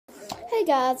Okay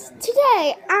guys,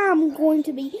 today I'm going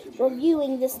to be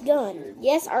reviewing this gun.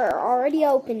 Yes, I already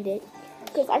opened it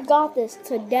because I got this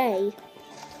today.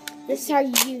 This is how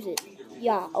you use it.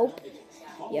 Yeah, open.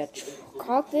 You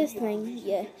cock this thing.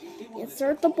 You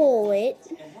insert the bullet.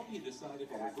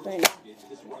 Then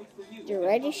you're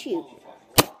ready to shoot.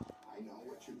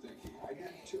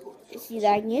 See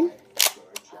that again?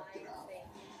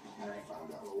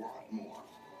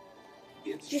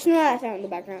 Just know that sound in the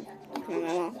background.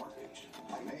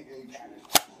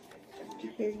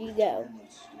 Here you go.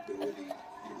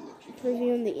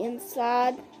 Reviewing the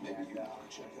inside.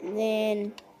 And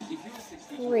then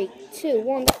 3, 2,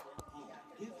 1.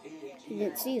 You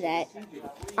didn't see that.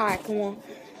 Alright, come on.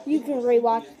 You can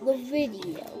rewatch the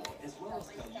video.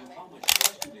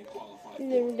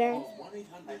 And then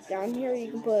down here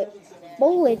you can put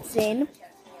bullets in.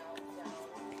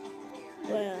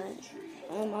 Well,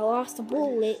 I lost a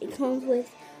bullet. It comes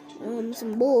with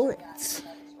some bullets.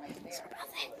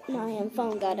 Sorry about that. My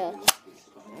phone got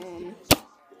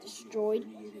destroyed.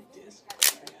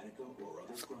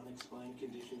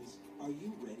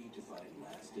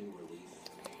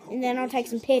 And then I'll take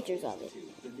some pictures of it,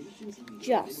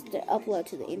 just to upload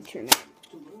to the internet.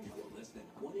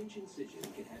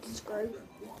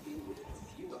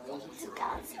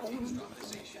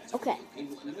 Okay.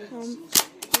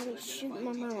 I'm gonna shoot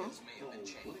my mouth.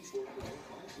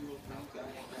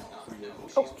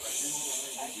 Oh,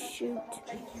 shoot!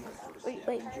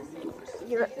 Wait.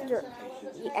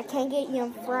 I can't get you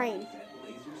in frame.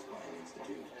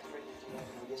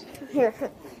 Here,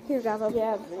 guys. I'll get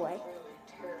out of the way.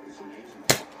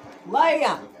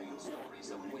 Leia!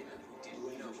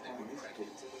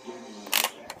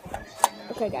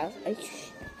 Okay, guys.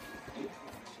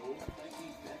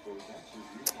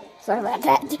 Sorry about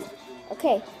that.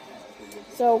 Okay.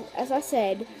 So, as I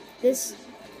said, this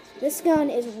gun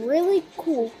is really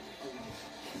cool.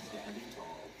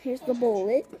 Here's the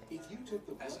bullet.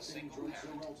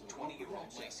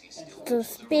 To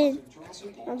spin.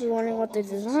 I'll be wondering what the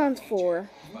design's for.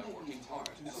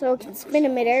 So it can spin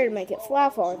in midair to make it fly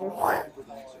farther.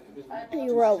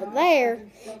 You were over there.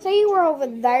 So you were over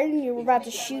there and you were about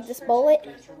to shoot this bullet.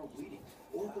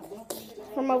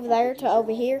 From over there to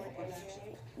over here.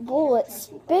 Bullet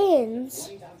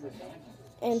spins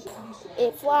and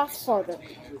it flies farther.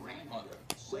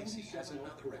 Lacey has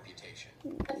another reputation.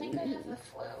 I think that is the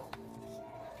flu.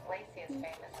 Lacey is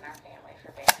famous in our family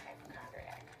for being a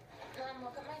hypochondriac.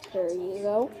 Look at my There you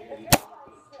go.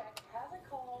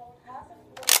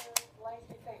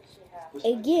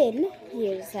 Again,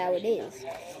 here's how it is. She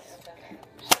realizes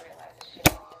she is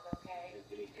okay.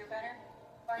 Feel better?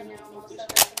 I know most of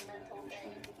it's a mental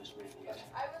thing.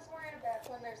 I was worried that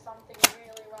when there's something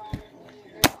really wrong with me,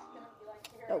 they're just going to be like,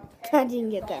 you're okay. I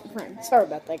didn't get that frame. Sorry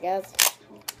about that, guys.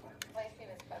 Lacey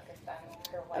was focused on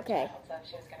her one Okay. child, so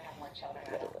she was going to have one child. I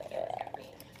don't think it was going to be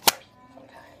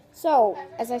sometime. So,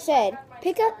 as I said,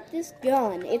 pick up this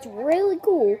gun. It's really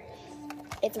cool.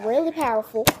 It's really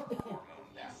powerful.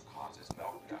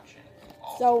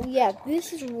 So, yeah,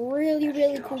 this is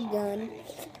really cool gun.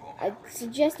 I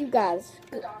suggest you guys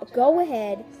go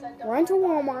ahead, run to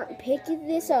Walmart, and pick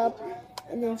this up,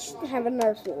 and then have a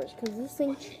Nerf yours, because this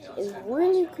thing is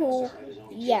really cool.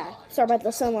 Yeah, sorry about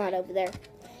the sunlight over there.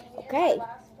 Okay,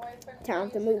 time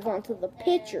to move on to the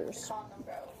pictures.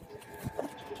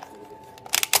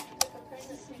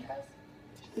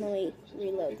 Let me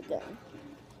reload the gun.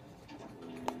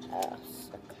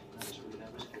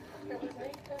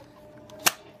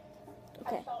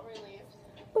 Okay.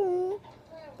 Boop,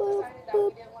 boop,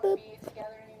 boop, boop,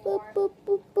 boop, boop,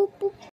 boop, boop, boop.